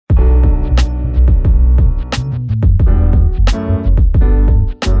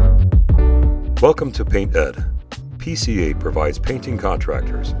Welcome to Paint Ed. PCA provides painting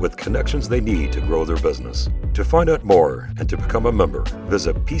contractors with connections they need to grow their business. To find out more and to become a member,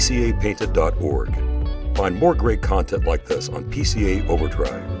 visit pcapainted.org. Find more great content like this on PCA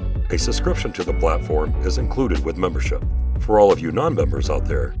Overdrive. A subscription to the platform is included with membership. For all of you non-members out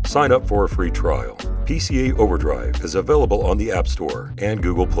there, sign up for a free trial. PCA Overdrive is available on the App Store and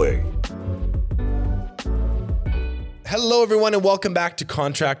Google Play. Hello, everyone, and welcome back to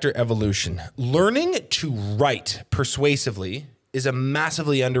Contractor Evolution. Learning to write persuasively is a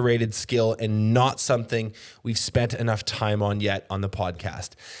massively underrated skill and not something we've spent enough time on yet on the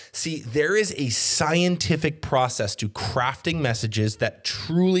podcast. See, there is a scientific process to crafting messages that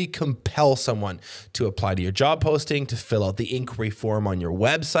truly compel someone to apply to your job posting, to fill out the inquiry form on your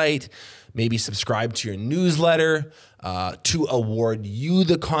website, maybe subscribe to your newsletter, to award you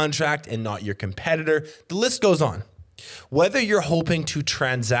the contract and not your competitor. The list goes on. Whether you're hoping to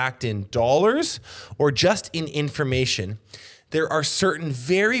transact in dollars or just in information, there are certain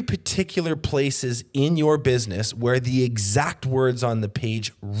very particular places in your business where the exact words on the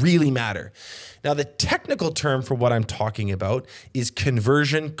page really matter. Now, the technical term for what I'm talking about is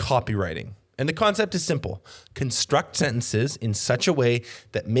conversion copywriting. And the concept is simple. Construct sentences in such a way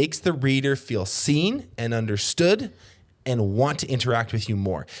that makes the reader feel seen and understood and want to interact with you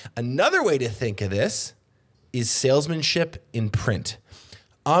more. Another way to think of this is salesmanship in print.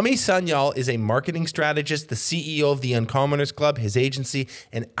 Ami Sanyal is a marketing strategist, the CEO of the Uncommoners Club, his agency,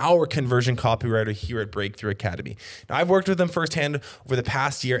 and our conversion copywriter here at Breakthrough Academy. Now, I've worked with him firsthand over the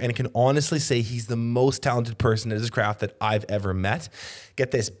past year and can honestly say he's the most talented person at his craft that I've ever met. Get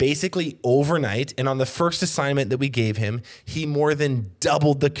this, basically overnight, and on the first assignment that we gave him, he more than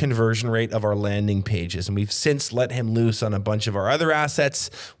doubled the conversion rate of our landing pages. And we've since let him loose on a bunch of our other assets,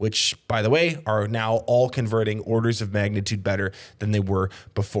 which, by the way, are now all converting orders of magnitude better than they were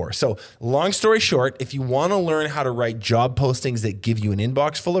before. So long story short, if you want to learn how to write job postings that give you an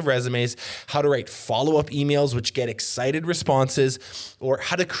inbox full of resumes, how to write follow-up emails which get excited responses, or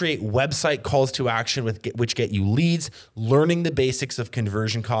how to create website calls to action which get you leads, learning the basics of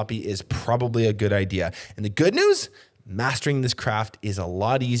conversion copy is probably a good idea. And the good news, mastering this craft is a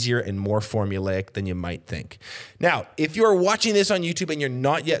lot easier and more formulaic than you might think. Now, if you're watching this on YouTube and you're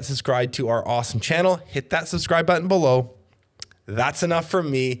not yet subscribed to our awesome channel, hit that subscribe button below. That's enough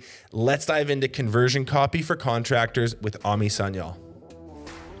from me. Let's dive into conversion copy for contractors with Ami Sanyal.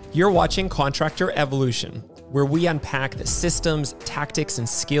 You're watching Contractor Evolution, where we unpack the systems, tactics, and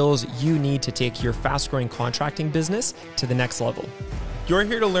skills you need to take your fast-growing contracting business to the next level. You're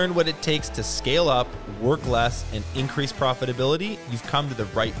here to learn what it takes to scale up, work less, and increase profitability. You've come to the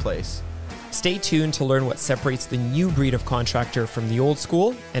right place. Stay tuned to learn what separates the new breed of contractor from the old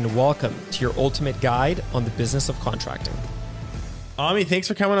school, and welcome to your ultimate guide on the business of contracting. Ami, thanks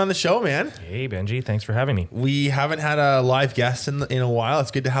for coming on the show, man. Hey, Benji. Thanks for having me. We haven't had a live guest in a while.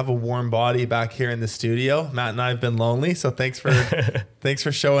 It's good to have a warm body back here in the studio. Matt and I have been lonely, so thanks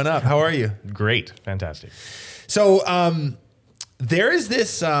for showing up. How are you? Great. Fantastic. So there is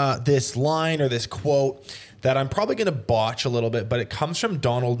this line or this quote that I'm probably going to botch a little bit, but it comes from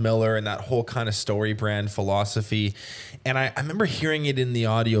Donald Miller and that whole kind of story brand philosophy. And I remember hearing it in the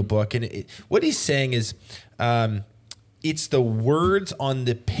audiobook. And what he's saying is, it's the words on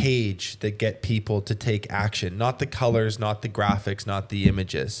the page that get people to take action, not the colors, not the graphics, not the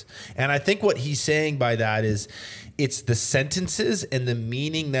images. And I think what he's saying by that is it's the sentences and the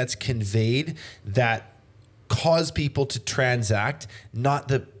meaning that's conveyed that cause people to transact, not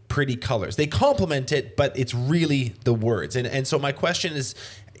the pretty colors. They complement it, but it's really the words. And so my question is,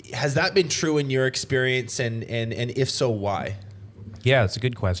 has that been true in your experience? And if so, why? Yeah, it's a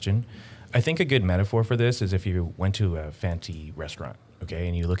good question. I think a good metaphor for this is if you went to a fancy restaurant, okay,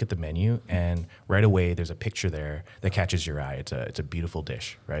 and you look at the menu and right away there's a picture there that catches your eye. It's a beautiful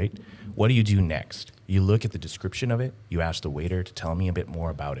dish, right? What do you do next? You look at the description of it. You ask the waiter to tell me a bit more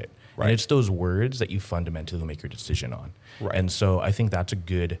about it. Right. And it's those words that you fundamentally make your decision on. Right. And so I think that's a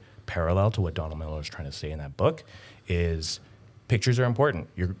good parallel to what Donald Miller is trying to say in that book is pictures are important.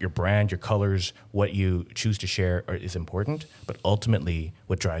 Your brand, your colors, what you choose to share is important. But ultimately,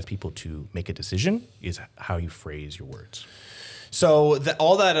 what drives people to make a decision is how you phrase your words. So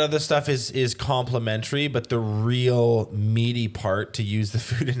all that other stuff is complementary, but the real meaty part, to use the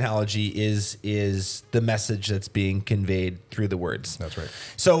food analogy, is the message that's being conveyed through the words. That's right.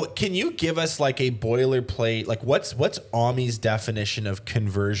 So can you give us like a boilerplate, like what's Ami's definition of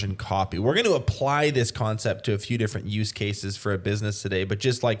conversion copy? We're going to apply this concept to a few different use cases for a business today, but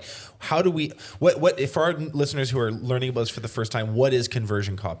just like how do we, what if our listeners who are learning about this for the first time, what is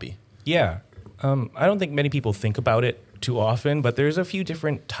conversion copy? Yeah. I don't think many people think about it too often, but there's a few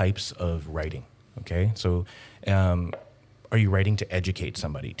different types of writing, Okay, so are you writing to educate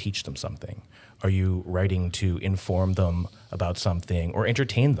somebody, teach them something? Are you writing to inform them about something or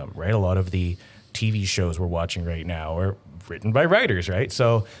entertain them, right? A lot of the TV shows we're watching right now are written by writers, right?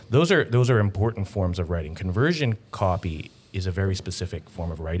 So those are important forms of writing. Conversion copy is a very specific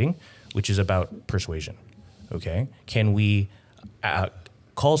form of writing, which is about persuasion, okay? Can we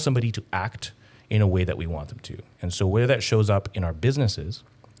call somebody to act in a way that we want them to? And so where that shows up in our businesses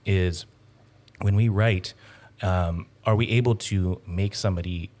is when we write, are we able to make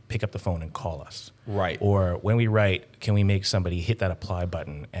somebody pick up the phone and call us? Right. Or when we write, can we make somebody hit that apply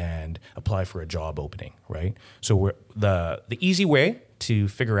button and apply for a job opening, right? So the easy way to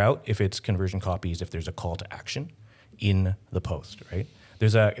figure out if it's conversion copy is if there's a call to action in the post, right?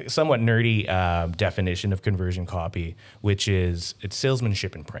 There's a somewhat nerdy definition of conversion copy, which is it's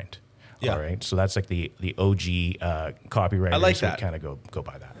salesmanship in print. Yeah. All right. So that's like the OG copywriters. I like that. Kind of go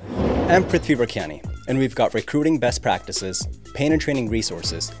by that. I'm Prithvi Varkiani, and we've got recruiting best practices, painter training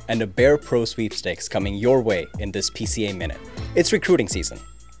resources, and a Bear Pro sweepstakes coming your way in this PCA Minute. It's recruiting season.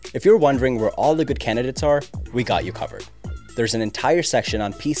 If you're wondering where all the good candidates are, we got you covered. There's an entire section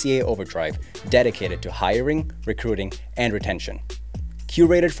on PCA Overdrive dedicated to hiring, recruiting, and retention.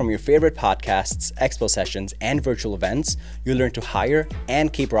 Curated from your favorite podcasts, expo sessions, and virtual events, you'll learn to hire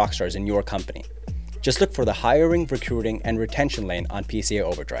and keep rockstars in your company. Just look for the hiring, recruiting, and retention lane on PCA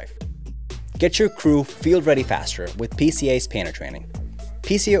Overdrive. Get your crew field ready faster with PCA's painter training.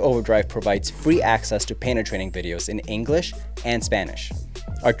 PCA Overdrive provides free access to painter training videos in English and Spanish.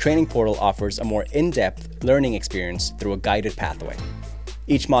 Our training portal offers a more in-depth learning experience through a guided pathway.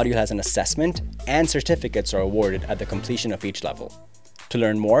 Each module has an assessment, and certificates are awarded at the completion of each level. To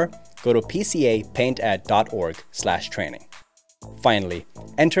learn more, go to pcapainted.org/training. Finally,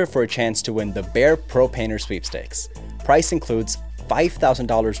 enter for a chance to win the Bear Pro Painter Sweepstakes. Price includes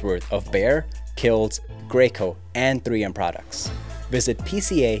 $5,000 worth of Bear, Kills, Graco, and 3M products. Visit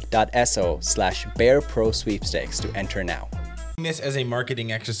pca.so/Bear Pro Sweepstakes to enter now. This as a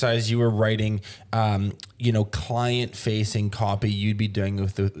marketing exercise, you were writing, client-facing copy. You'd be doing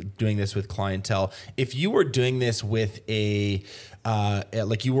this with clientele. If you were doing this with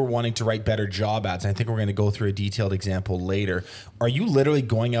like you were wanting to write better job ads, and I think we're going to go through a detailed example later. Are you literally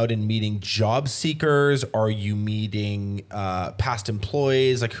going out and meeting job seekers? Are you meeting past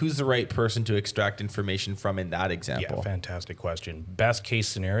employees? Like, who's the right person to extract information from in that example? Yeah, fantastic question. Best case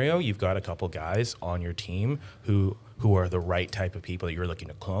scenario, you've got a couple guys on your team who are the right type of people that you're looking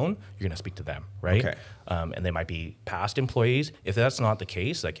to clone. You're going to speak to them, right? Okay. And they might be past employees. If that's not the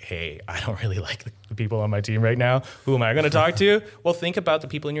case, like, hey, I don't really like the people on my team right now. Who am I going to talk to? Well, think about the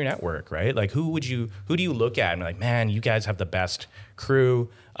people in your network, right? Like, who do you look at and be like, man, you guys have the best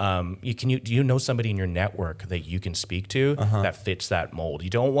crew. Do you know somebody in your network that you can speak to that fits that mold? You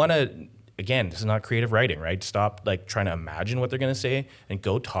don't want to. Again, this is not creative writing, right? Stop like trying to imagine what they're going to say and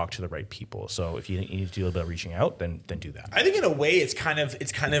go talk to the right people. So if you need to do a little bit of reaching out, then do that. I think in a way it's kind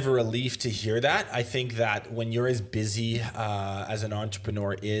of a relief to hear that. I think that when you're as busy as an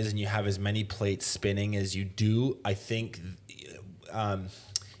entrepreneur is and you have as many plates spinning as you do, I think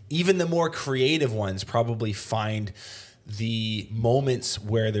even the more creative ones probably find the moments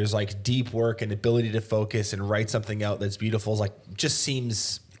where there's like deep work and ability to focus and write something out that's beautiful, like just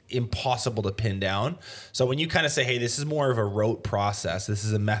seems impossible to pin down. So when you kind of say, hey, this is more of a rote process, this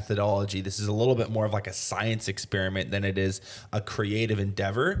is a methodology, this is a little bit more of like a science experiment than it is a creative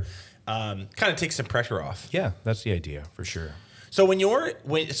endeavor, kind of takes some pressure off. Yeah, that's the idea for sure. So you're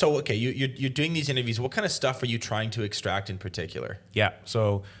doing these interviews, what kind of stuff are you trying to extract in particular? Yeah,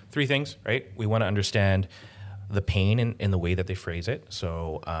 so 3 things, right? We want to understand the pain in the way that they phrase it.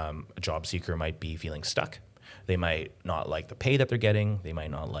 So a job seeker might be feeling stuck. They might not like the pay that they're getting. They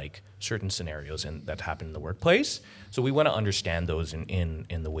might not like certain scenarios that happen in the workplace. So we want to understand those in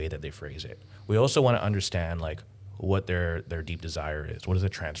the way that they phrase it. We also want to understand like what their deep desire is. What is the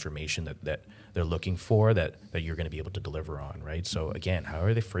transformation that they're looking for that you're going to be able to deliver on, right? So again, how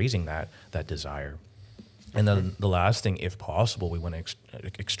are they phrasing that desire? And then the last thing, if possible, we want to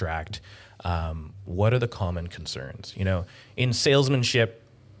extract what are the common concerns. In salesmanship,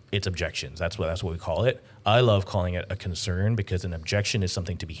 it's objections. That's what we call it. I love calling it a concern because an objection is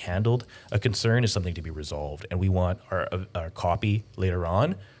something to be handled. A concern is something to be resolved. And we want our copy later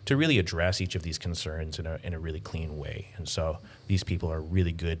on to really address each of these concerns in a really clean way. And so these people are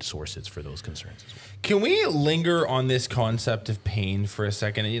really good sources for those concerns as well. Can we linger on this concept of pain for a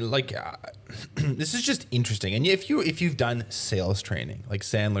second? Like, this is just interesting. And if you've done sales training, like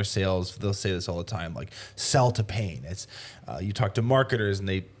Sandler Sales, they'll say this all the time, like sell to pain. It's you talk to marketers and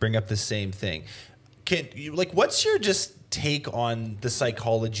they bring up the same thing. What's your just take on the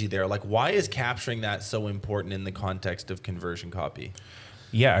psychology there? Like, why is capturing that so important in the context of conversion copy?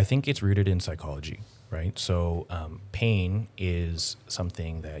 Yeah, I think it's rooted in psychology, right? So pain is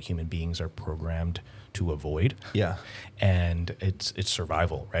something that human beings are programmed to avoid. Yeah. And it's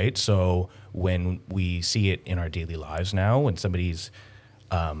survival, right? So when we see it in our daily lives now, when somebody's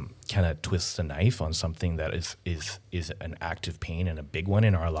kind of twists a knife on something that is an active pain and a big one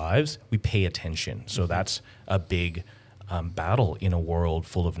in our lives, we pay attention. So that's a big battle in a world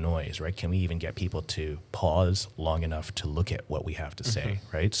full of noise, right? Can we even get people to pause long enough to look at what we have to say,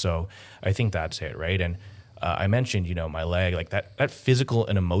 right? So I think that's it, right? And I mentioned, my leg, like that physical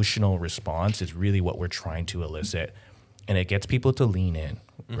and emotional response is really what we're trying to elicit. And it gets people to lean in,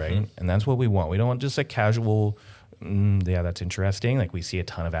 right? And that's what we want. We don't want just a casual, yeah, that's interesting. Like we see a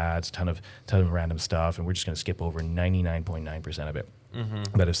ton of ads, ton of random stuff, and we're just going to skip over 99.9% of it.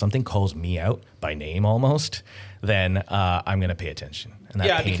 But if something calls me out by name almost, then I'm going to pay attention. And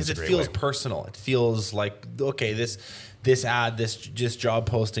that because it feels personal. It feels like, okay, this ad, this just job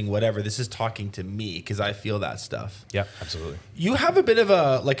posting, whatever, this is talking to me because I feel that stuff. Yeah, absolutely. You have a bit of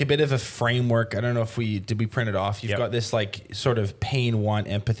a framework. I don't know if did we print it off? You've got this like sort of pain, want,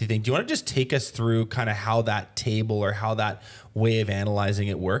 empathy thing. Do you want to just take us through kind of how that table or how that way of analyzing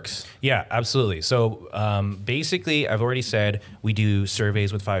it works? Yeah, absolutely. So basically, I've already said we do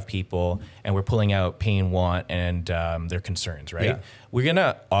surveys with 5 people and we're pulling out pain, want, and their concerns, right? Yeah. We're going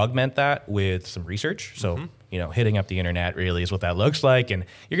to augment that with some research. So, hitting up the internet really is what that looks like. And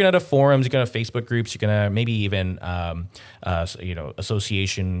you're going to have forums, you're going to have Facebook groups, you're going to maybe even,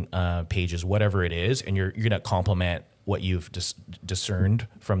 association pages, whatever it is. And you're going to complement what you've discerned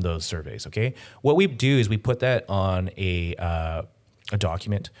from those surveys, okay? What we do is we put that on a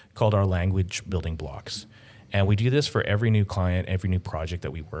document called our language building blocks. And we do this for every new client, every new project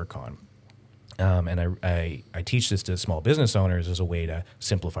that we work on. And I teach this to small business owners as a way to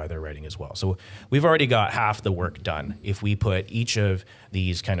simplify their writing as well. So we've already got half the work done if we put each of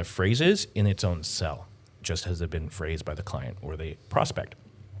these kind of phrases in its own cell, just as they've been phrased by the client or the prospect.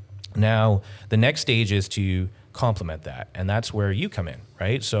 Now, the next stage is to complement that, and that's where you come in,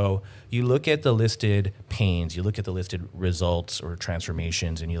 right? So you look at the listed pains, you look at the listed results or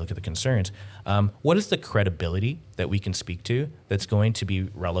transformations, and you look at the concerns. What is the credibility that we can speak to that's going to be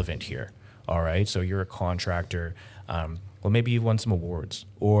relevant here? All right, so you're a contractor. Well, maybe you've won some awards,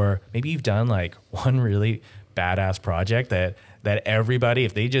 or maybe you've done like one really badass project that everybody,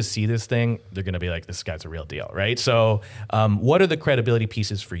 if they just see this thing, they're going to be like, this guy's a real deal, right? So what are the credibility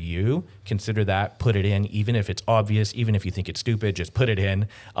pieces for you? Consider that, put it in, even if it's obvious, even if you think it's stupid, just put it in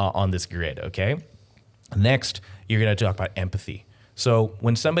on this grid, okay? Next, you're going to talk about empathy. So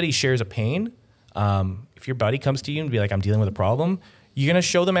when somebody shares a pain, if your buddy comes to you and be like, I'm dealing with a problem, you're going to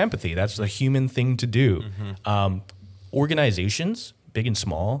show them empathy. That's a human thing to do. Organizations, big and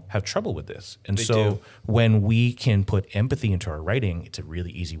small, have trouble with this. And so when we can put empathy into our writing, it's a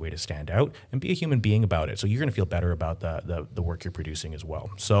really easy way to stand out and be a human being about it. So you're going to feel better about the work you're producing as well.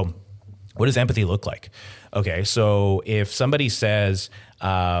 So what does empathy look like? Okay, so if somebody says,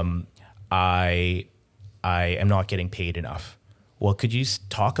 I am not getting paid enough, well, could you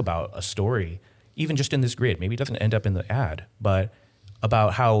talk about a story, even just in this grid? Maybe it doesn't end up in the ad, but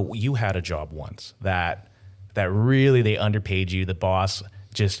about how you had a job once that really they underpaid you. The boss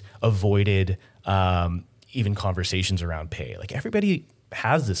just avoided even conversations around pay. Like everybody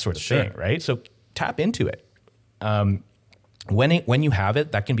has this sort of thing, right? So tap into it. When you have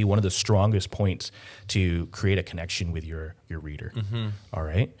it, that can be one of the strongest points to create a connection with your reader. All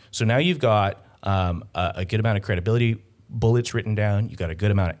right. So now you've got a good amount of credibility bullets written down. You've got a good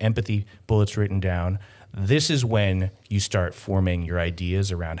amount of empathy bullets written down. This is when you start forming your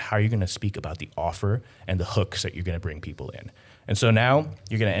ideas around how you're going to speak about the offer and the hooks that you're going to bring people in. And so now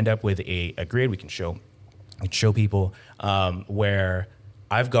you're going to end up with a grid we can show people where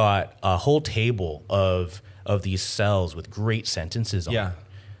I've got a whole table of these cells with great sentences on it.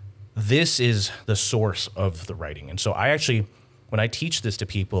 This is the source of the writing. And so I actually, when I teach this to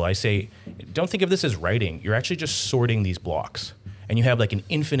people, I say, don't think of this as writing. You're actually just sorting these blocks. And you have like an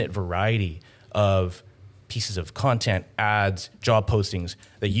infinite variety of pieces of content, ads, job postings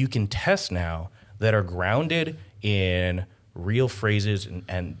that you can test now that are grounded in real phrases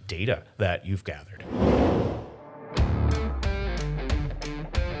and data that you've gathered.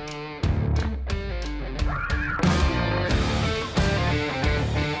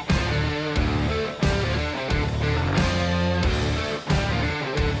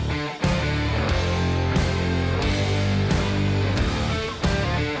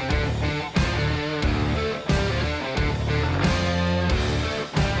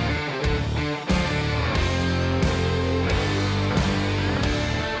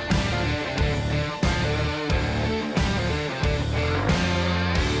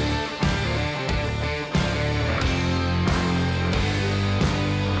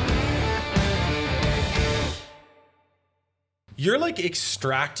 You're like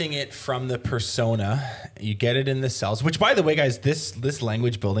extracting it from the persona. You get it in the cells, which, by the way, guys, this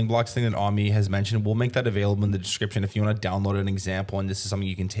language building blocks thing that Ami has mentioned, we'll make that available in the description if you want to download an example. And this is something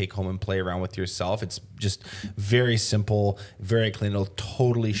you can take home and play around with yourself. It's just very simple, very clean. It'll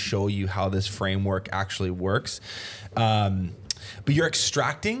totally show you how this framework actually works. But you're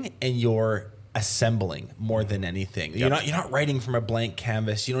extracting and you're assembling more than anything. You're not writing from a blank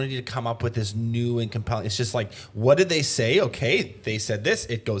canvas. You don't need to come up with this new and compelling. It's just like, what did they say? Okay, they said this,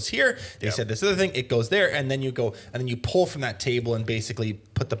 it goes here. They said this other thing, it goes there. And then you go, and then you pull from that table and basically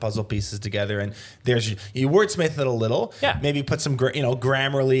put the puzzle pieces together. And there's you wordsmith it a little. Yeah. Maybe put some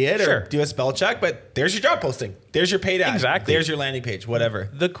Grammarly it or do a spell check. But there's your job posting. There's your paid ad. Exactly. There's your landing page. Whatever.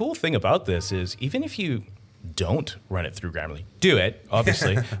 The cool thing about this is even if you don't run it through Grammarly, do it,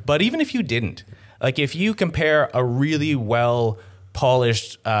 obviously. But even if you didn't, like if you compare a really well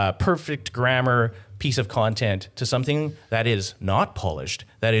polished, perfect grammar piece of content to something that is not polished,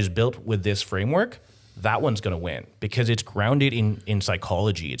 that is built with this framework, that one's going to win because it's grounded in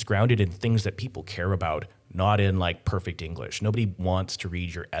psychology. It's grounded in things that people care about, not in like perfect English. Nobody wants to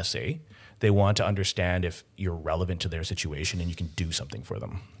read your essay. They want to understand if you're relevant to their situation and you can do something for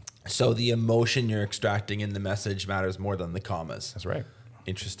them. So the emotion you're extracting in the message matters more than the commas. That's right.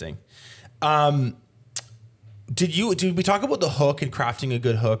 Interesting. Did we talk about the hook and crafting a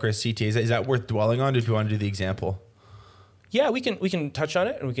good hook or a CTA? Is that worth dwelling on? Or do you want to do the example? Yeah, we can touch on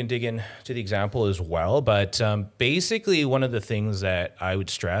it and we can dig into the example as well. But basically, one of the things that I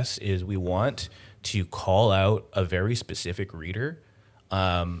would stress is we want to call out a very specific reader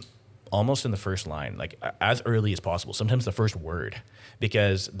almost in the first line, like as early as possible, sometimes the first word,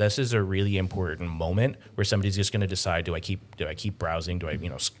 because this is a really important moment where somebody's just going to decide, do I keep browsing? Do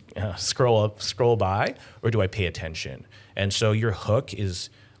I, scroll by, or do I pay attention? And so your hook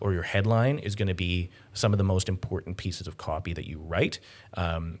or your headline is going to be some of the most important pieces of copy that you write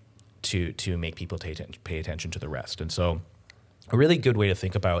to make people pay attention to the rest. And so a really good way to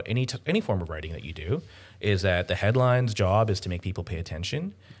think about any form of writing that you do is that the headline's job is to make people pay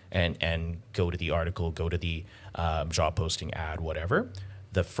attention and go to the article, go to the job posting, ad, whatever.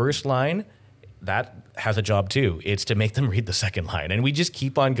 The first line, that has a job too. It's to make them read the second line. And we just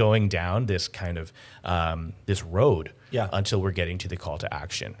keep on going down this kind of this road until we're getting to the call to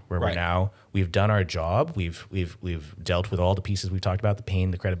action, where we've done our job. We've dealt with all the pieces we've talked about, the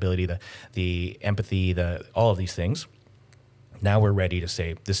pain, the credibility, the empathy, all of these things. Now we're ready to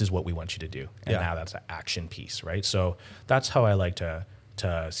say, this is what we want you to do. And now that's an action piece, right? So that's how I like to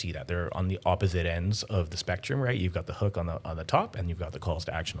see that. They're on the opposite ends of the spectrum, right? You've got the hook on the top and you've got the calls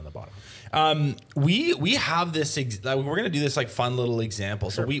to action on the bottom. We have this, we're going to do this like fun little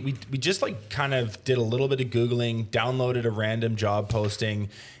example. Sure. So we just like kind of did a little bit of Googling, downloaded a random job posting,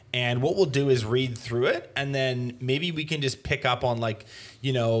 and what we'll do is read through it. And then maybe we can just pick up on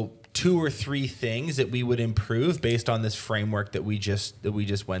 2 or 3 things that we would improve based on this framework that we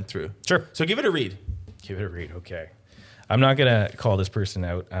just went through. Sure. So give it a read. Give it a read. Okay. I'm not going to call this person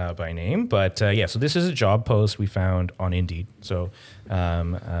out by name, but so this is a job post we found on Indeed. So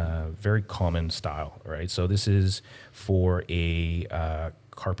very common style, right? So this is for a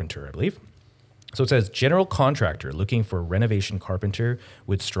carpenter, I believe. So it says, general contractor looking for renovation carpenter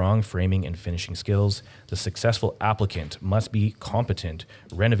with strong framing and finishing skills. The successful applicant must be competent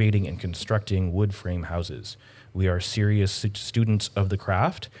renovating and constructing wood frame houses. We are serious students of the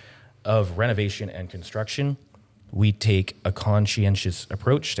craft of renovation and construction. We take a conscientious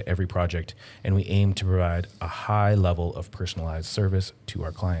approach to every project, and we aim to provide a high level of personalized service to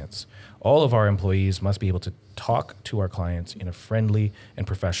our clients. All of our employees must be able to talk to our clients in a friendly and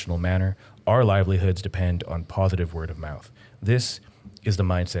professional manner. Our livelihoods depend on positive word of mouth. This is the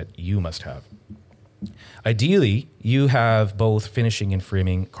mindset you must have. Ideally, you have both finishing and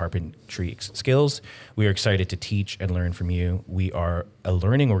framing carpentry skills. We are excited to teach and learn from you. We are a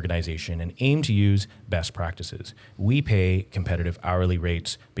learning organization and aim to use best practices. We pay competitive hourly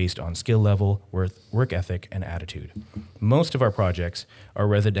rates based on skill level, work ethic, and attitude. Most of our projects are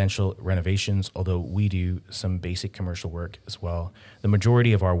residential renovations, although we do some basic commercial work as well. The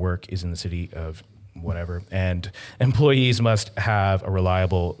majority of our work is in the city of whatever, and employees must have a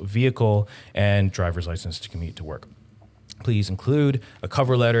reliable vehicle and driver's license to commute to work. Please include a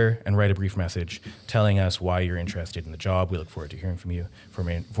cover letter and write a brief message telling us why you're interested in the job. We look forward to hearing from you.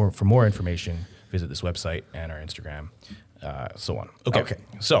 For more information, visit this website and our Instagram, so on. Okay.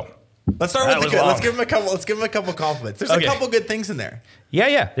 So let's start with the good. Let's give him a couple compliments. There's a couple good things in there.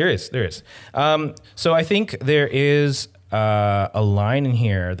 Yeah, there is. So I think there is a line in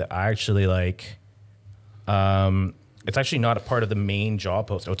here that I actually like. it's actually not a part of the main job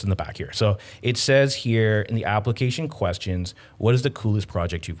post. Oh, it's in the back here. So it says here in the application questions, what is the coolest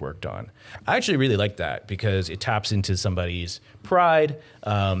project you've worked on? I actually really like that because it taps into somebody's pride.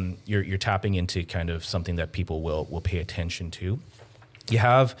 You're tapping into kind of something that people will pay attention to. You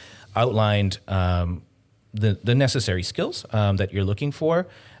have outlined the necessary skills that you're looking for.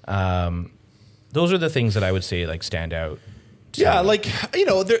 Those are the things that I would say like stand out. Yeah, like, you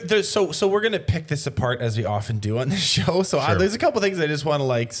know, so we're going to pick this apart as we often do on this show. So Sure. there's a couple things I just want to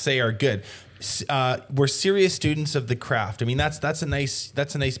like say are good. We're serious students of the craft. I mean, that's a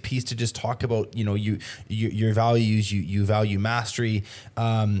nice piece to just talk about, you know, your values, you value mastery.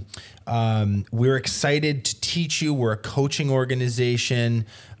 We're excited to teach you. We're a coaching organization.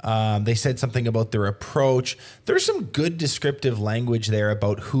 They said something about their approach. There's some good descriptive language there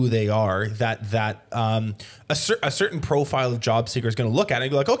about who they are that a certain profile of job seeker is going to look at it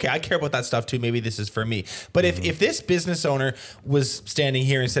and go like, okay, I care about that stuff too. Maybe this is for me. But if this business owner was standing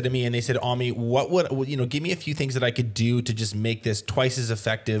here and said to me, and they said, Ami, what would, you know, give me a few things that I could do to just make this twice as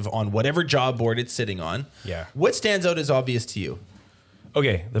effective on whatever job board it's sitting on. Yeah. What stands out as obvious to you?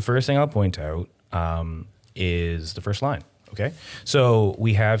 Okay, the first thing I'll point out is the first line. Okay, so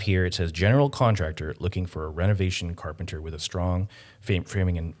we have here, it says general contractor looking for a renovation carpenter with a strong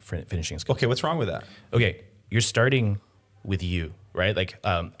framing and finishing skills. Okay, what's wrong with that? Okay, you're starting with you, right? Like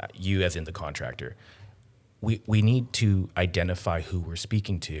you as in the contractor. We need to identify who we're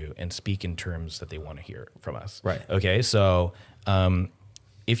speaking to and speak in terms that they want to hear from us. Right. Okay, so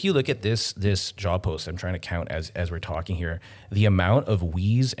if you look at this job post, I'm trying to count as we're talking here, the amount of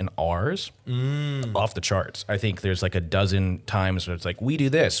we's and r's off the charts. I think there's like a dozen times where it's like, we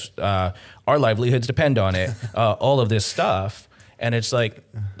do this, our livelihoods depend on it, all of this stuff. And it's like,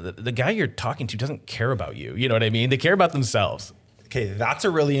 the guy you're talking to doesn't care about you. You know what I mean? They care about themselves. Okay, that's a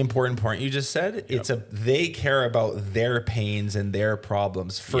really important point you just said. Yep. They care about their pains and their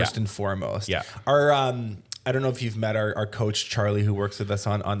problems first and foremost. Yeah. Our I don't know if you've met our coach Charlie, who works with us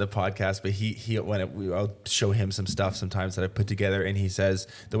on the podcast, but I'll show him some stuff sometimes that I put together, and he says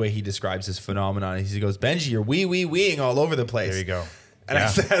the way he describes this phenomenon, he goes, Benji, you're weeing all over the place. There you go. And I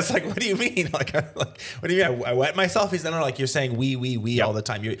was like, what do you mean? Like, what do you mean? I wet myself? He's like, you're saying we Yep. all the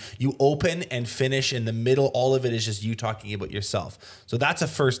time. You open and finish in the middle. All of it is just you talking about yourself. So that's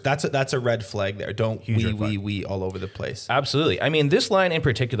a red flag there. Don't we all over the place. Absolutely. I mean, this line in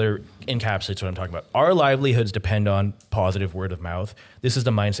particular encapsulates what I'm talking about. Our livelihoods depend on positive word of mouth. This is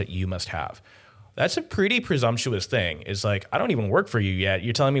the mindset you must have. That's a pretty presumptuous thing. It's like, I don't even work for you yet.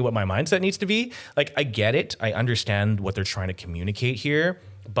 You're telling me what my mindset needs to be? Like, I get it. I understand what they're trying to communicate here.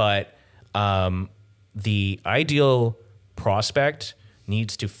 But the ideal prospect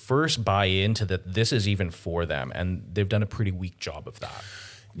needs to first buy into that this is even for them. And they've done a pretty weak job of that.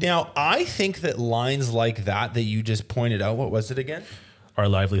 Now, I think that lines like that you just pointed out, what was it again? Our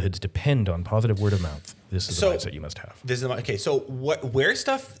livelihoods depend on positive word of mouth. This is the mindset you must have. Okay. So where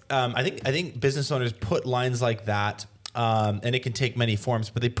stuff? I think business owners put lines like that, and it can take many forms,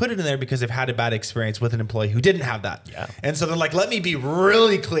 but they put it in there because they've had a bad experience with an employee who didn't have that. Yeah. And so they're like, let me be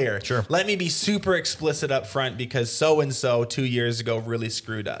really clear. Sure. Let me be super explicit up front because so and so 2 years ago really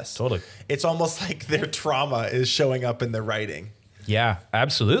screwed us. Totally. It's almost like their trauma is showing up in the writing. Yeah,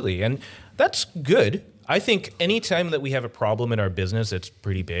 absolutely. And that's good. I think anytime that we have a problem in our business, it's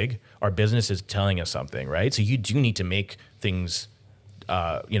pretty big. Our business is telling us something, right? So you do need to make things,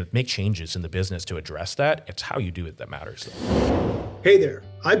 make changes in the business to address that. It's how you do it that matters. Hey there.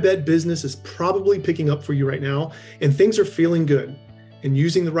 I bet business is probably picking up for you right now and things are feeling good. And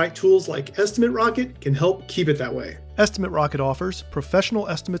using the right tools like Estimate Rocket can help keep it that way. Estimate Rocket offers professional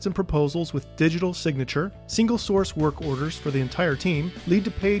estimates and proposals with digital signature, single source work orders for the entire team, lead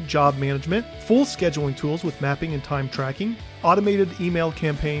to paid job management, full scheduling tools with mapping and time tracking, automated email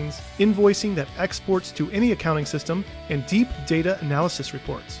campaigns, invoicing that exports to any accounting system, and deep data analysis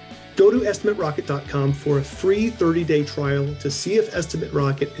reports. Go to estimaterocket.com for a free 30-day trial to see if Estimate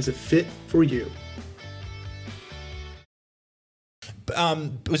Rocket is a fit for you.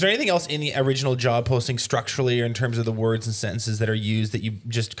 Was there anything else in the original job posting structurally or in terms of the words and sentences that are used that you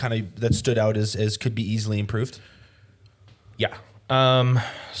just that stood out as could be easily improved? Yeah.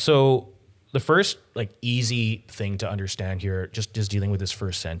 So the first easy thing to understand here, just dealing with this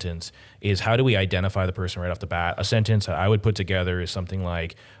first sentence, is how do we identify the person right off the bat? A sentence that I would put together is something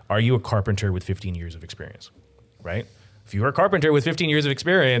like, are you a carpenter with 15 years of experience? Right? If you are a carpenter with 15 years of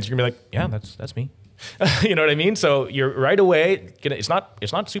experience, you're gonna be like, yeah, that's me. You know what I mean? So you're right away. It's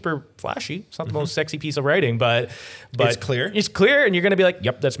not super flashy. It's not the most sexy piece of writing, but it's clear. It's clear, and you're going to be like,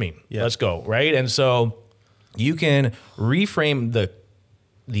 "Yep, that's me. Yeah. Let's go." Right? And so you can reframe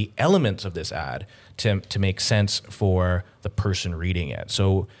the elements of this ad to make sense for the person reading it.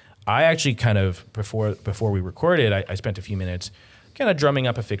 So I actually kind of, before we recorded, I spent a few minutes kind of drumming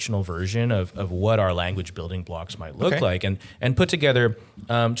up a fictional version of what our language building blocks might look like, and put together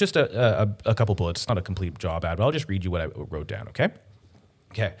just a couple bullets. It's not a complete job ad, but I'll just read you what I wrote down, okay?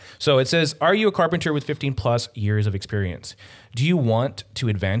 Okay, so it says, are you a carpenter with 15 plus years of experience? Do you want to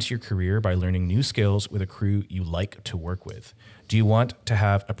advance your career by learning new skills with a crew you like to work with? Do you want to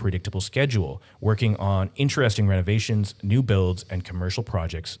have a predictable schedule, working on interesting renovations, new builds, and commercial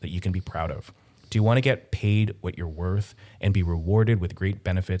projects that you can be proud of? Do you want to get paid what you're worth and be rewarded with great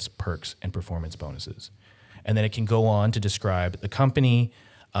benefits, perks, and performance bonuses? And then it can go on to describe the company,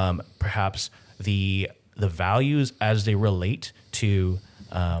 perhaps the values as they relate to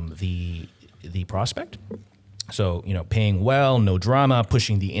the prospect. So, paying well, no drama,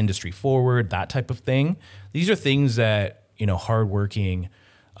 pushing the industry forward, that type of thing. These are things that, hardworking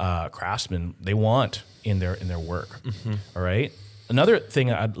craftsmen, they want in their work. Mm-hmm. All right. Another thing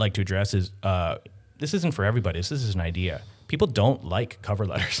I'd like to address is this isn't for everybody. This is an idea. People don't like cover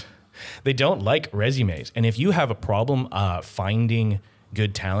letters. They don't like resumes. And if you have a problem finding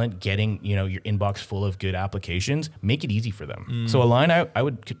good talent, getting your inbox full of good applications, make it easy for them. So a line I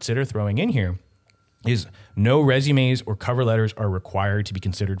would consider throwing in here is no resumes or cover letters are required to be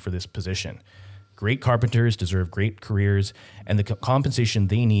considered for this position. Great carpenters deserve great careers and the compensation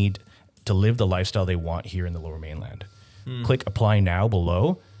they need to live the lifestyle they want here in the Lower Mainland. Click apply now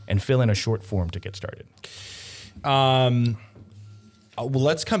below and fill in a short form to get started. Well,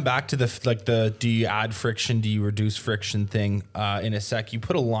 let's come back to the do you add friction, do you reduce friction thing in a sec. You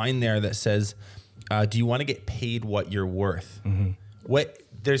put a line there that says, do you want to get paid what you're worth? Mm-hmm.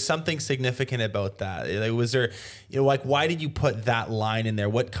 There's something significant about that. Like, was there, why did you put that line in there?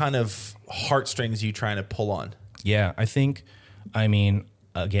 What kind of heartstrings are you trying to pull on? Yeah, again,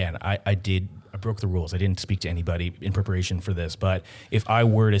 I broke the rules. I didn't speak to anybody in preparation for this, but if I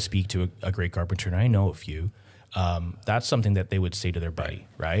were to speak to a great carpenter, and I know a few, that's something that they would say to their buddy,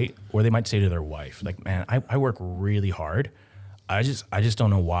 right? Or they might say to their wife, like, man, I work really hard. I just don't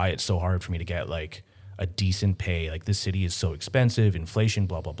know why it's so hard for me to get like a decent pay. Like, this city is so expensive, inflation,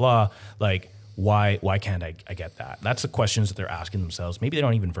 blah, blah, blah. Like, why can't I get that? That's the questions that they're asking themselves. Maybe they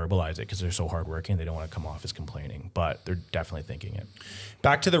don't even verbalize it because they're so hardworking. They don't want to come off as complaining, but they're definitely thinking it.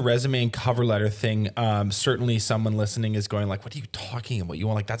 Back to the resume and cover letter thing. Certainly someone listening is going like, what are you talking about? You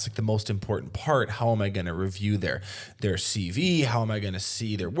want that's like the most important part. How am I going to review their CV? How am I going to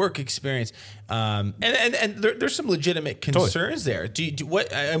see their work experience? And there's some legitimate concerns there. I've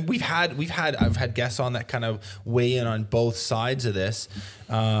had guests on that kind of weigh in on both sides of this.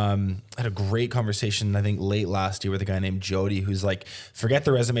 I had a great conversation, I think late last year, with a guy named Jody, who's like, forget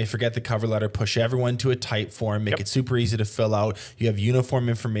the resume, forget the cover letter, push everyone to a type form, make it super easy to fill out. You have uniform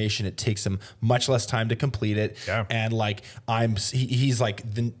information. It takes them much less time to complete it. Yeah. And like, he's like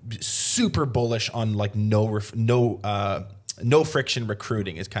super bullish on like no friction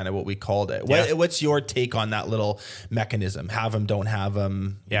recruiting is kind of what we called it. Yeah. What's your take on that little mechanism? Have them, don't have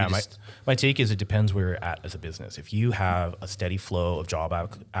them? Yeah, my take is it depends where you're at as a business. If you have a steady flow of job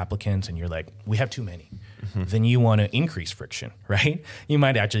applicants and you're like, we have too many, then you want to increase friction, right? You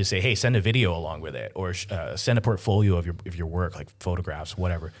might actually say, hey, send a video along with it, or send a portfolio of your work, like photographs,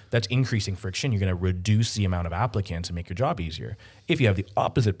 whatever. That's increasing friction. You're going to reduce the amount of applicants and make your job easier. If you have the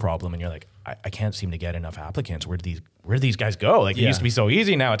opposite problem and you're like, I can't seem to get enough applicants, where do these guys go? Like, it used to be so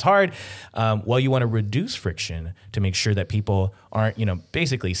easy, now it's hard. Well, you want to reduce friction to make sure that people aren't,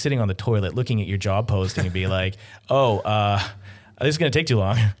 basically sitting on the toilet looking at your job posting and be like, this is going to take too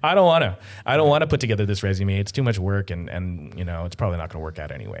long. I don't want to put together this resume. It's too much work and it's probably not going to work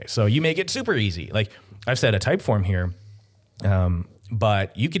out anyway. So you make it super easy. Like, I've said a type form here,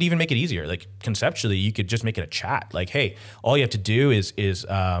 but you could even make it easier. Like, conceptually, you could just make it a chat. Like, hey, all you have to do is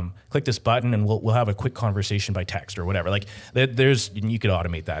click this button and we'll have a quick conversation by text or whatever. Like, you could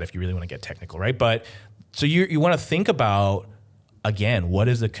automate that if you really want to get technical, right? But so you want to think about, again, what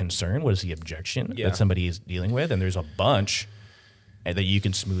is the concern? What is the objection that somebody is dealing with? And there's a bunch that you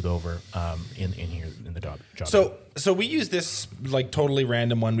can smooth over in here in the job. So we use this like totally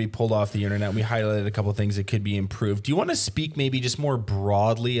random one we pulled off the internet. We highlighted a couple of things that could be improved. Do you want to speak maybe just more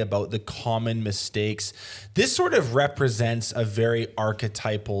broadly about the common mistakes? This sort of represents a very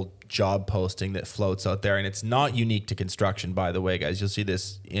archetypal job posting that floats out there, and it's not unique to construction, by the way, guys. You'll see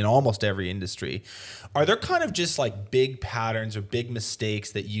this in almost every industry. Are there kind of just like big patterns or big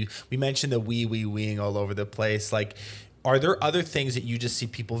mistakes that we mentioned the weeing all over the place? Like, are there other things that you just see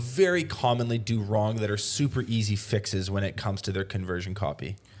people very commonly do wrong that are super easy fixes when it comes to their conversion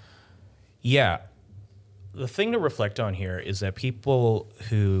copy? Yeah. the thing to reflect on here is that people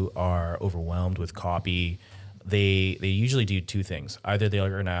who are overwhelmed with copy, they usually do two things. Either they're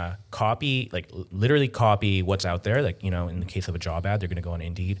gonna copy, like literally copy what's out there. Like, in the case of a job ad, they're gonna go on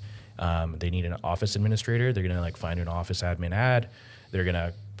Indeed. They need an office administrator. They're gonna find an office admin ad. They're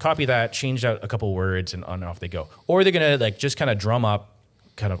gonna copy that, change out a couple words, and on and off they go. Or they're gonna just kind of drum up,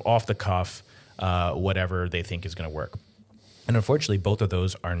 kind of off the cuff, whatever they think is gonna work. And unfortunately, both of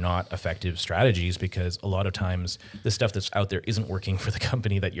those are not effective strategies, because a lot of times the stuff that's out there isn't working for the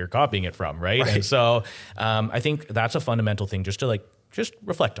company that you're copying it from, right? And so I think that's a fundamental thing just to just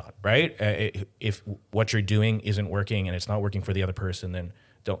reflect on, right? If what you're doing isn't working and it's not working for the other person, then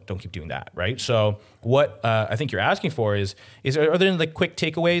don't keep doing that, right? So what I think you're asking for is are there quick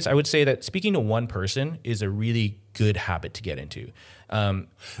takeaways? I would say that speaking to one person is a really good habit to get into.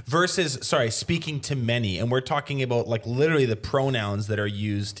 Versus, speaking to many. And we're talking about literally the pronouns that are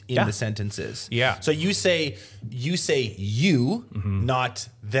used in the sentences. Yeah. So you say you, not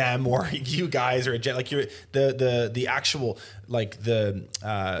them or you guys or you're the actual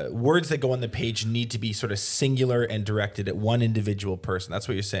the words that go on the page need to be sort of singular and directed at one individual person. That's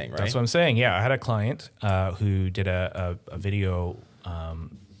what you're saying, right? That's what I'm saying. Yeah. I had a client who did a video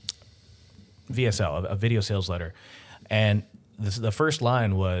VSL, a video sales letter. And the first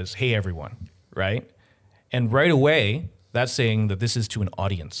line was, "Hey, everyone," right? And right away, that's saying that this is to an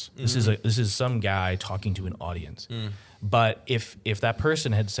audience. Mm-hmm. This is some guy talking to an audience. Mm. But if that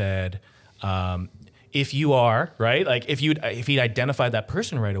person had said, "If you are," right? If he'd identified that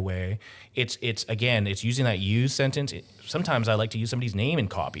person right away, it's using that "you" sentence. Sometimes I like to use somebody's name in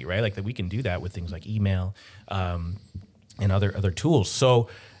copy, right? That we can do that with things like email and other tools. So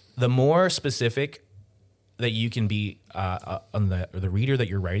the more specific that you can be on the reader that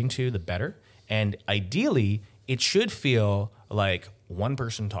you're writing to, the better. And ideally, it should feel like one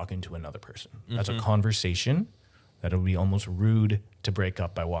person talking to another person. Mm-hmm. That's a conversation that would be almost rude to break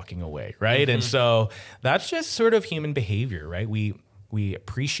up by walking away, right? Mm-hmm. And so that's just sort of human behavior, right? We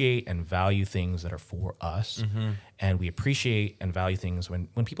appreciate and value things that are for us, and we appreciate and value things when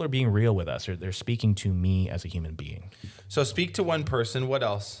people are being real with us, or they're speaking to me as a human being. So speak to one person. What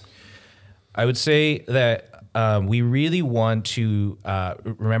else? I would say that we really want to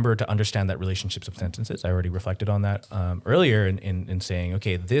remember to understand that relationships of sentences. I already reflected on that earlier in saying,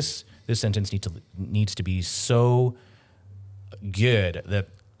 okay, this sentence needs to be so good that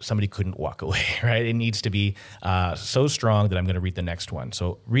somebody couldn't walk away, right? It needs to be so strong that I'm going to read the next one.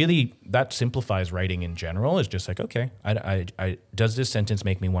 So really, that simplifies writing in general. It's just okay, does this sentence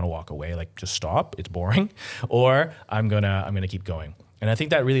make me want to walk away? Just stop. It's boring, or I'm gonna keep going. And I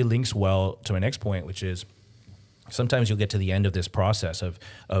think that really links well to my next point, which is sometimes you'll get to the end of this process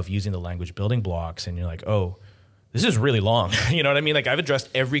of using the language building blocks, and you're like, oh, this is really long. You know what I mean? I've addressed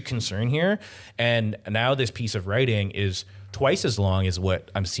every concern here, and now this piece of writing is twice as long as what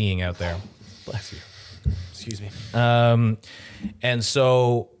I'm seeing out there. Bless you. Excuse me. And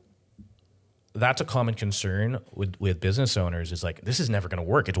so that's a common concern with business owners is this is never going to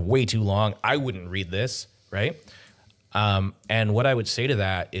work. It's way too long. I wouldn't read this, right? And what I would say to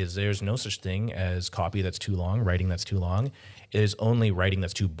that is there's no such thing as copy that's too long, writing that's too long. It is only writing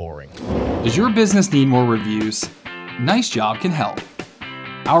that's too boring. Does your business need more reviews? Nice Job can help.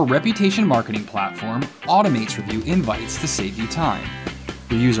 Our reputation marketing platform automates review invites to save you time.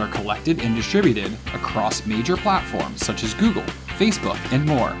 Reviews are collected and distributed across major platforms such as Google, Facebook, and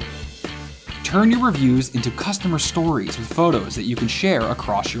more. Turn your reviews into customer stories with photos that you can share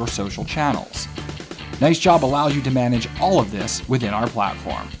across your social channels. Nice Job allows you to manage all of this within our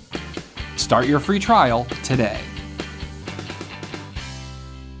platform. Start your free trial today.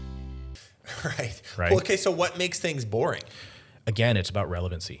 Right. Right. Well, okay, so what makes things boring? Again, it's about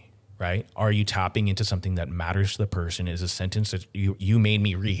relevancy, right? Are you tapping into something that matters to the person? Is a sentence that you made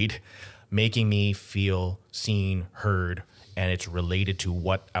me read making me feel seen, heard, and it's related to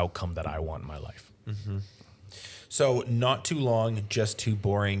what outcome that I want in my life? Mm-hmm. So not too long, just too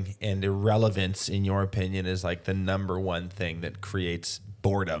boring, and irrelevance, in your opinion, is the number one thing that creates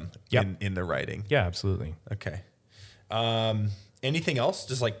boredom in the writing. Yeah, absolutely. Okay. Anything else?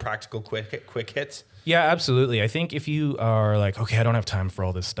 Just practical quick hits? Yeah, absolutely. I think if you are okay, I don't have time for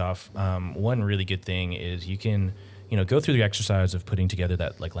all this stuff. One really good thing is you can, go through the exercise of putting together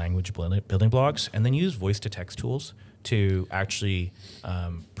that language building blocks, and then use voice to text tools to actually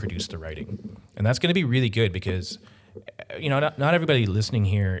produce the writing. And that's going to be really good because, not everybody listening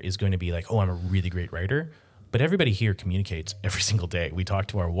here is going to be oh, I'm a really great writer. But everybody here communicates every single day. We talk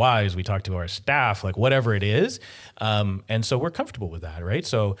to our wives, we talk to our staff, whatever it is. And so we're comfortable with that, right?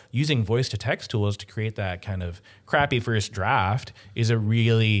 So using voice to text tools to create that kind of crappy first draft is a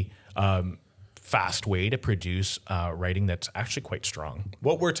really fast way to produce writing that's actually quite strong.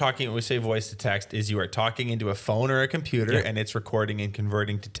 What we're talking when we say voice to text is you are talking into a phone or a computer and it's recording and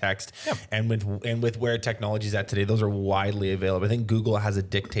converting to text. And with where technology is at today, those are widely available. I think Google has a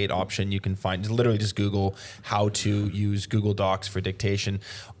dictate option you can find. Literally just Google how to use Google Docs for dictation.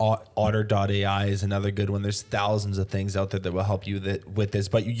 Otter.ai is another good one. There's thousands of things out there that will help you with this.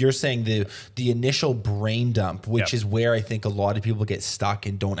 But you're saying the initial brain dump, which is where I think a lot of people get stuck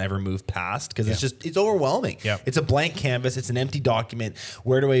and don't ever move past, because it's overwhelming. It's a blank canvas. It's an empty document.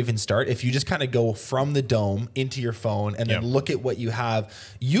 Where do I even start? If you just kind of go from the dome into your phone and then look at what you have,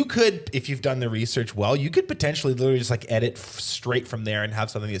 you could, if you've done the research well, you could potentially literally just like edit straight from there and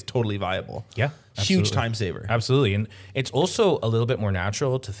have something that's totally viable. Absolutely. Huge time saver. Absolutely. And it's also a little bit more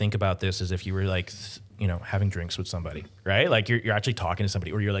natural to think about this as if you were like, you know, having drinks with somebody, right? Like you're actually talking to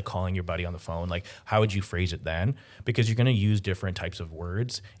somebody, or you're like calling your buddy on the phone. Like, how would you phrase it then? Because you're going to use different types of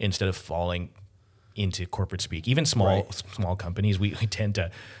words instead of falling into corporate speak. Even small companies, we tend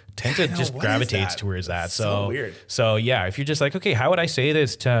to just gravitate towards that. So weird. So yeah, if you're just like, okay, how would I say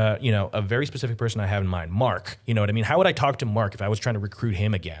this to, you know, a very specific person I have in mind, Mark, you know what I mean? How would I talk to Mark if I was trying to recruit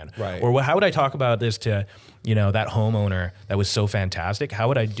him again? Right. Or how would I talk about this to, you know, that homeowner that was so fantastic? How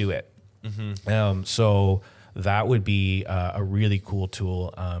would I do it? So that would be a really cool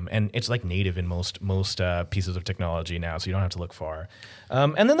tool, and it's like native in most pieces of technology now, so you don't have to look far.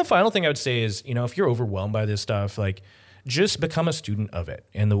 And then the final thing I would say is, you know, if you're overwhelmed by this stuff, like just become a student of it.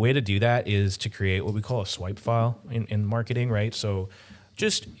 And the way to do that is to create what we call a swipe file in marketing, right? So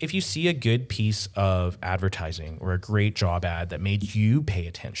just if you see a good piece of advertising or a great job ad that made you pay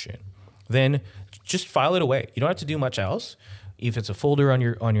attention, then just file it away. You don't have to do much else. If it's a folder on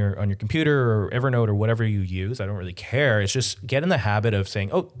your computer or Evernote or whatever you use, I don't really care. It's just get in the habit of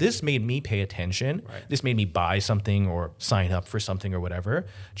saying, oh, this made me pay attention. Right. This made me buy something or sign up for something or whatever.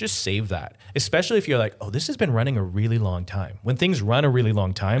 Just save that. Especially if you're like, oh, this has been running a really long time. When things run a really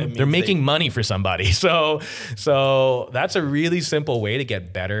long time, they're making money for somebody. So that's a really simple way to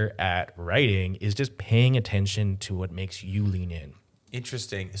get better at writing, is just paying attention to what makes you lean in.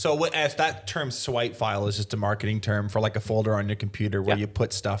 Interesting. So if that term swipe file is just a marketing term for like a folder on your computer where you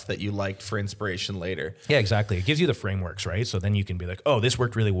put stuff that you liked for inspiration later. Yeah, exactly. It gives you the frameworks, right? So then you can be like, oh, this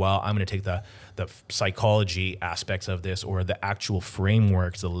worked really well. I'm going to take the psychology aspects of this, or the actual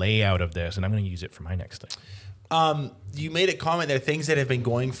frameworks, the layout of this, and I'm going to use it for my next thing. You made a comment there. Things that have been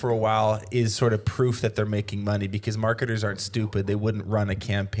going for a while is sort of proof that they're making money, because marketers aren't stupid. They wouldn't run a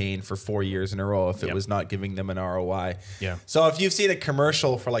campaign for 4 years in a row if it was not giving them an ROI. Yeah. So if you've seen a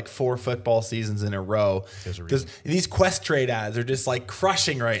commercial for like 4 football seasons in a row, these Quest Trade ads are just like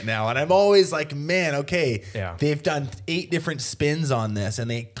crushing right now. And I'm always like, man, okay, they've done 8 different spins on this,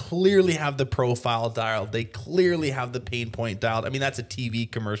 and they clearly have the profile dialed. They clearly have the pain point dialed. I mean, that's a TV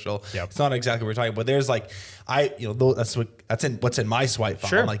commercial. It's not exactly what we're talking about. There's like, what's in my swipe file.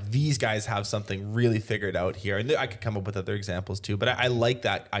 Sure. I'm like, these guys have something really figured out here. And I could come up with other examples too, but I like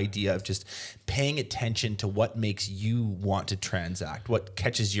that idea of just paying attention to what makes you want to transact, what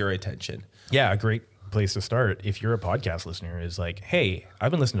catches your attention. Yeah, a great place to start, if you're a podcast listener, is like, hey,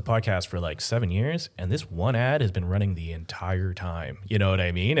 I've been listening to podcasts for like 7 years, and this one ad has been running the entire time. You know what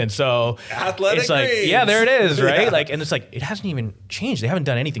I mean? And so Athletic it's like, Greens. yeah, there it is, right? Like, and it's like, it hasn't even changed. They haven't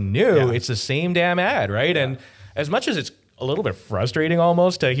done anything new. It's the same damn ad, right? And as much as it's a little bit frustrating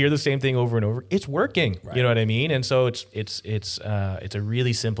almost to hear the same thing over and over, it's working. You know what I mean? And so it's a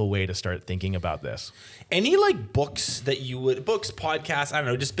really simple way to start thinking about this. Any like books, podcasts, I don't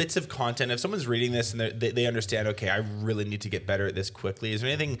know, just bits of content. If someone's reading this and they understand, okay, I really need to get better at this quickly, is there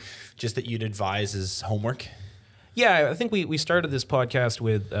anything just that you'd advise as homework? Yeah, I think we started this podcast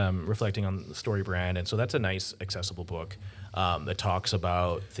with reflecting on the story brand. And so that's a nice, accessible book that talks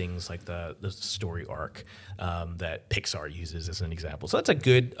about things like the story arc that Pixar uses as an example. So that's a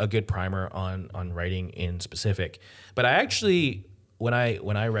good primer on writing in specific. But I actually, when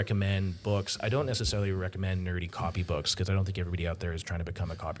I recommend books, I don't necessarily recommend nerdy copy books, because I don't think everybody out there is trying to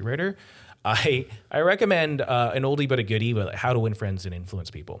become a copywriter. I recommend an oldie but a goodie, but How to Win Friends and Influence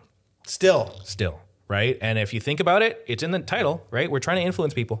People. Still. Right? And if you think about it, it's in the title, right? We're trying to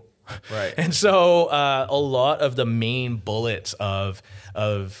influence people. Right. And so a lot of the main bullets of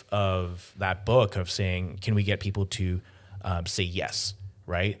that book of saying, can we get people to say yes,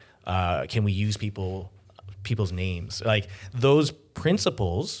 right? Can we use people's names? Like, those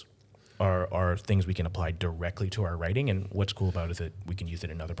principles are things we can apply directly to our writing. And what's cool about it is that we can use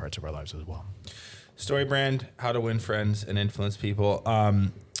it in other parts of our lives as well. Story brand, How to Win Friends and Influence People.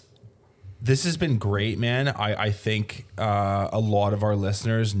 This has been great, man. I think a lot of our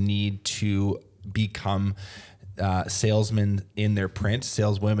listeners need to become salesmen in their print,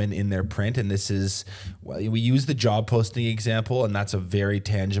 saleswomen in their print. And this is, we use the job posting example, and that's a very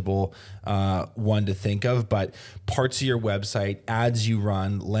tangible one to think of, but parts of your website, ads you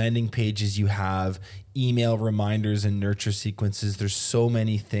run, landing pages you have, email reminders and nurture sequences. There's so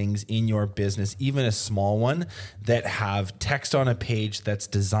many things in your business, even a small one, that have text on a page that's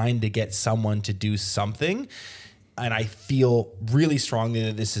designed to get someone to do something. And I feel really strongly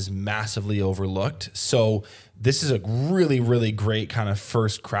that this is massively overlooked. So this is a really, really great kind of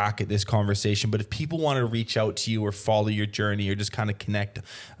first crack at this conversation. But if people want to reach out to you or follow your journey or just kind of connect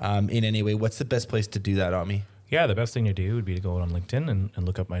in any way, what's the best place to do that, Ami? Yeah, the best thing to do would be to go on LinkedIn and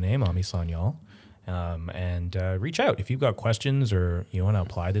look up my name, Ami Sanyal, and reach out. If you've got questions or you want to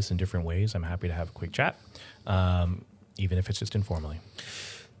apply this in different ways, I'm happy to have a quick chat, even if it's just informally.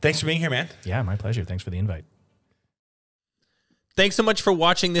 Thanks for being here, man. Yeah, my pleasure. Thanks for the invite. Thanks so much for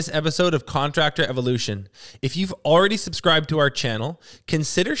watching this episode of Contractor Evolution. If you've already subscribed to our channel,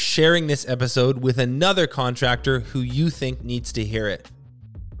 consider sharing this episode with another contractor who you think needs to hear it.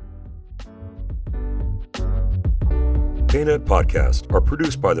 PaintNet podcasts are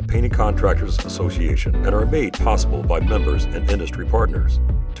produced by the Painting Contractors Association and are made possible by members and industry partners.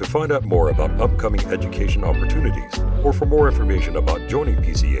 To find out more about upcoming education opportunities or for more information about joining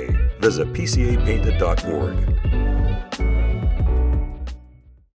PCA, visit pcapainted.org.